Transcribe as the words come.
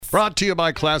Brought to you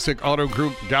by Classic Auto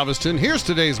Group Galveston. Here's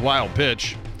today's wild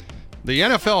pitch. The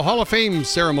NFL Hall of Fame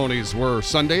ceremonies were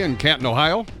Sunday in Canton,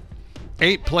 Ohio.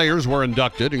 8 players were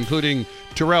inducted, including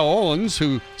Terrell Owens,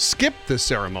 who skipped the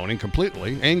ceremony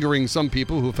completely, angering some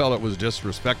people who felt it was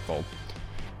disrespectful.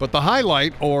 But the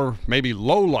highlight, or maybe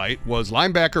low light, was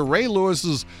linebacker Ray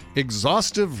Lewis's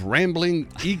exhaustive, rambling,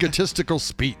 egotistical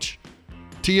speech.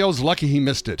 T.O.'s lucky he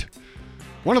missed it.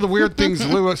 One of the weird things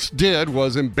Lewis did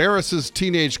was embarrass his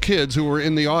teenage kids who were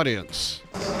in the audience.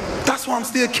 That's why I'm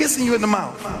still kissing you in the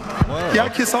mouth. Whoa. Yeah, I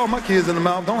kiss all my kids in the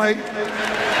mouth. Don't hate.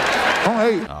 Don't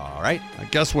hate. All right. I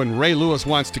guess when Ray Lewis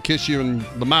wants to kiss you in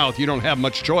the mouth, you don't have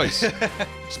much choice.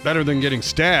 It's better than getting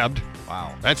stabbed.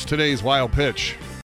 Wow. That's today's wild pitch.